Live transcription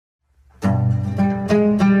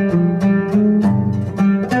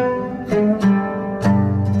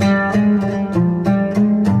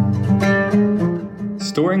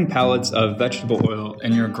pallets of vegetable oil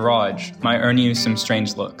in your garage might earn you some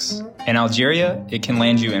strange looks. In Algeria, it can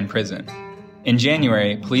land you in prison. In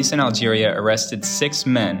January, police in Algeria arrested 6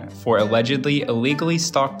 men for allegedly illegally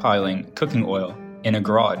stockpiling cooking oil in a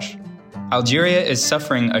garage. Algeria is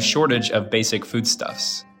suffering a shortage of basic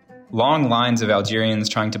foodstuffs. Long lines of Algerians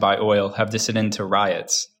trying to buy oil have descended into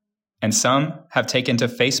riots, and some have taken to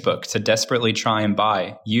Facebook to desperately try and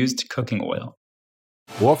buy used cooking oil.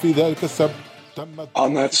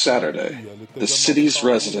 On that Saturday, the city's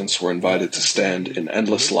residents were invited to stand in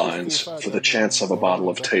endless lines for the chance of a bottle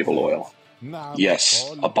of table oil. Yes,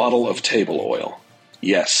 a bottle of table oil.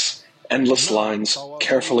 Yes, endless lines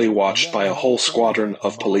carefully watched by a whole squadron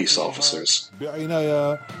of police officers.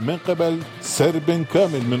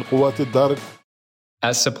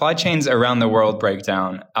 As supply chains around the world break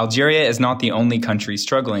down, Algeria is not the only country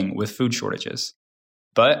struggling with food shortages.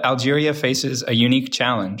 But Algeria faces a unique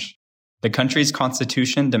challenge. The country's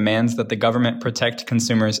constitution demands that the government protect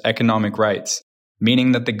consumers' economic rights,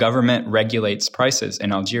 meaning that the government regulates prices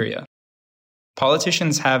in Algeria.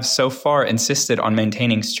 Politicians have so far insisted on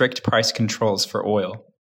maintaining strict price controls for oil.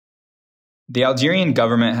 The Algerian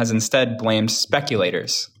government has instead blamed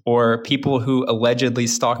speculators, or people who allegedly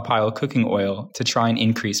stockpile cooking oil to try and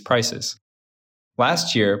increase prices.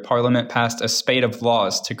 Last year, Parliament passed a spate of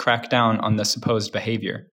laws to crack down on the supposed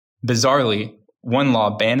behavior. Bizarrely, one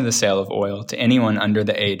law banned the sale of oil to anyone under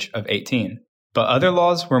the age of 18. But other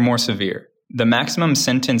laws were more severe. The maximum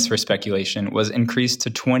sentence for speculation was increased to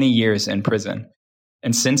 20 years in prison.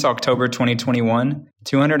 And since October 2021,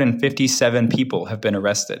 257 people have been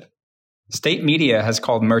arrested. State media has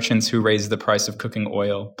called merchants who raise the price of cooking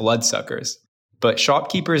oil bloodsuckers. But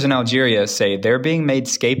shopkeepers in Algeria say they're being made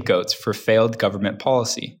scapegoats for failed government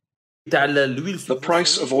policy. The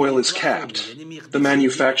price of oil is capped. The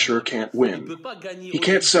manufacturer can't win. He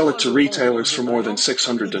can't sell it to retailers for more than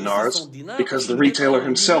 600 dinars because the retailer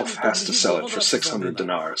himself has to sell it for 600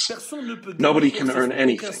 dinars. Nobody can earn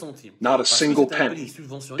anything, not a single penny,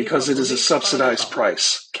 because it is a subsidized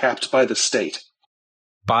price, capped by the state.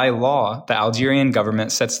 By law, the Algerian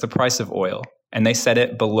government sets the price of oil, and they set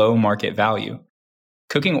it below market value.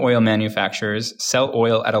 Cooking oil manufacturers sell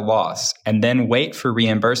oil at a loss and then wait for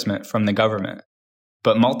reimbursement from the government.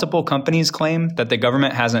 But multiple companies claim that the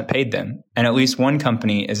government hasn't paid them, and at least one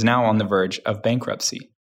company is now on the verge of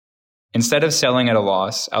bankruptcy. Instead of selling at a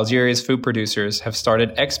loss, Algeria's food producers have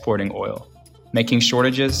started exporting oil, making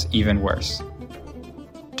shortages even worse.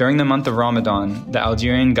 During the month of Ramadan, the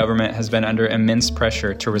Algerian government has been under immense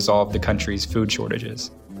pressure to resolve the country's food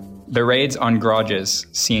shortages. The raids on garages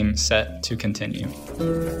seem set to continue.